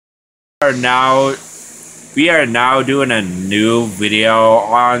are now we are now doing a new video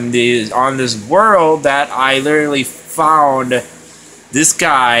on this world that I literally found this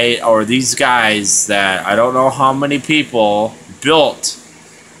guy or these guys that I don't know how many people built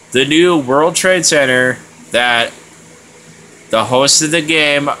the new World Trade Center. That the host of the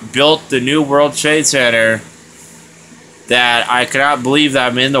game built the new World Trade Center that I cannot believe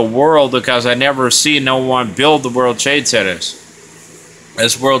that I'm in the world, because I never seen no one build the World Trade Centers.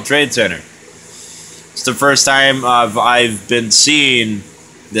 This World Trade Center. It's the first time I've been seeing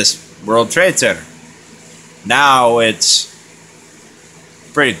this World Trade Center. Now it's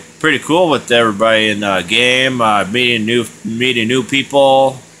pretty cool with everybody in the game, meeting new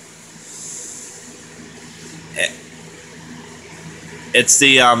people. It's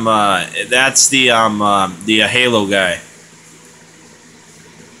the that's the Halo guy.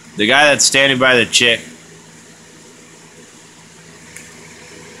 The guy that's standing by the chick.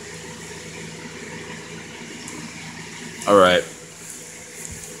 Alright.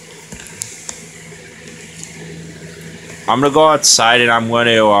 I'm gonna go outside and I'm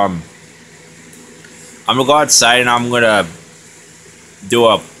gonna do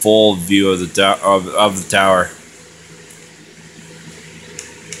a full view of the tower.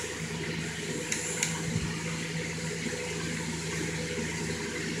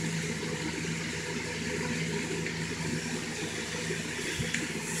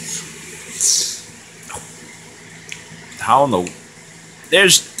 How in the...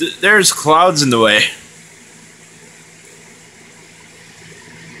 There's clouds in the way.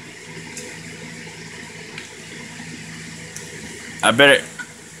 I better...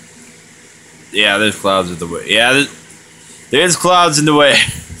 Yeah, there's clouds in the way. Yeah, there's clouds in the way.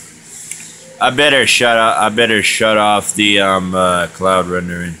 I better shut off the cloud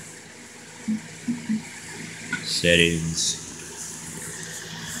rendering settings.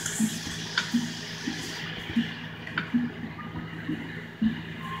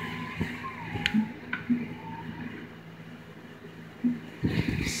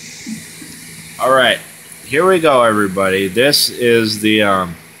 All right, here we go, everybody. This is the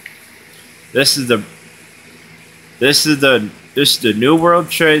new World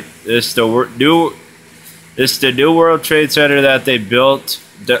Trade. This is the new World Trade Center that they built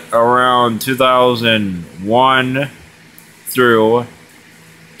around 2001 through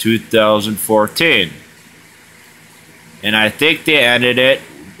 2014, and I think they ended it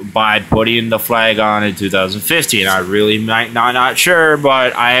by putting the flag on in 2015. I really might not sure,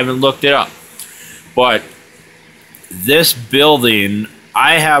 but I haven't looked it up. But this building,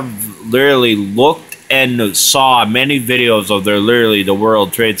 I have literally looked and saw many videos of the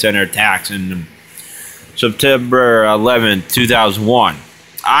World Trade Center attacks in September 11th, 2001.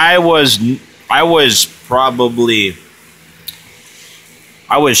 I was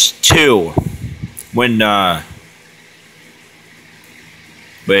 2 when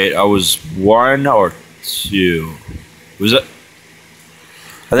wait, I was 1 or 2. Was it? I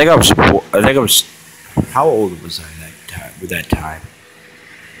think I was. How old was I that time?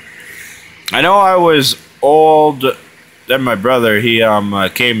 I know I was old. Then my brother, he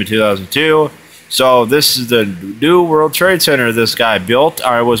came in 2002. So this is the new World Trade Center this guy built.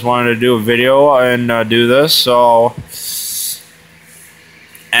 I was wanting to do a video and do this. So,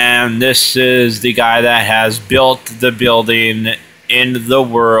 and this is the guy that has built the building in the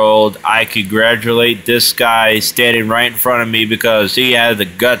world. I congratulate this guy standing right in front of me, because he had the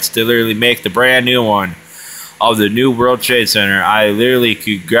guts to literally make the brand new one of the new World Trade Center. I literally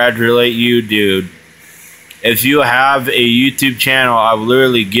congratulate you, dude. If you have a YouTube channel, I will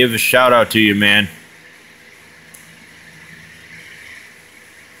literally give a shout out to you, man.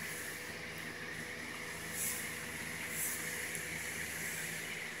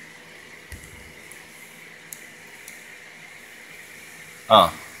 Oh,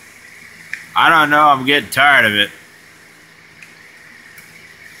 I don't know. I'm getting tired of it.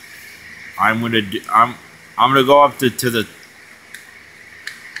 I'm gonna go up to the.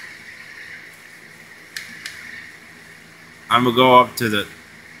 I'm gonna go up to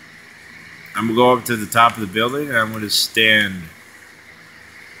the top of the building, and I'm gonna stand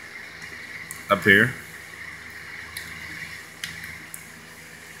up here.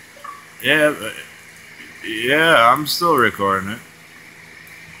 Yeah, I'm still recording it.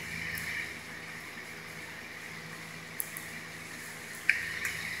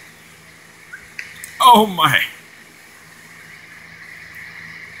 Oh my.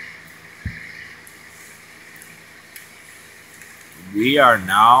 We are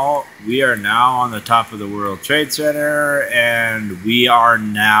now on the top of the World Trade Center, and we are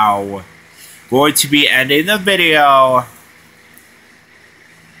now going to be ending the video.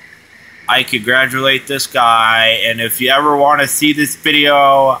 I congratulate this guy, and if you ever want to see this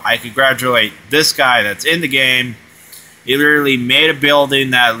video, I congratulate this guy that's in the game. He literally made a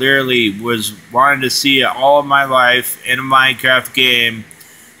building that literally was wanted to see it all of my life in a Minecraft game.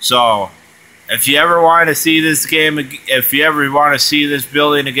 So, if you ever want to see this game, if you ever want to see this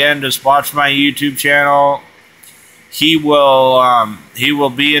building again, just watch my YouTube channel. He will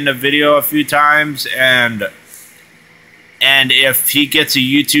be in the video a few times, and if he gets a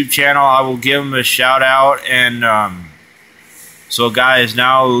YouTube channel, I will give him a shout out. And so guys,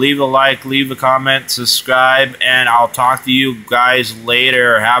 now leave a like, leave a comment, subscribe, and I'll talk to you guys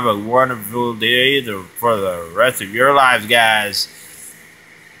later. Have a wonderful day for the rest of your lives, guys.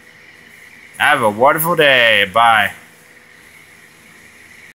 Have a wonderful day. Bye.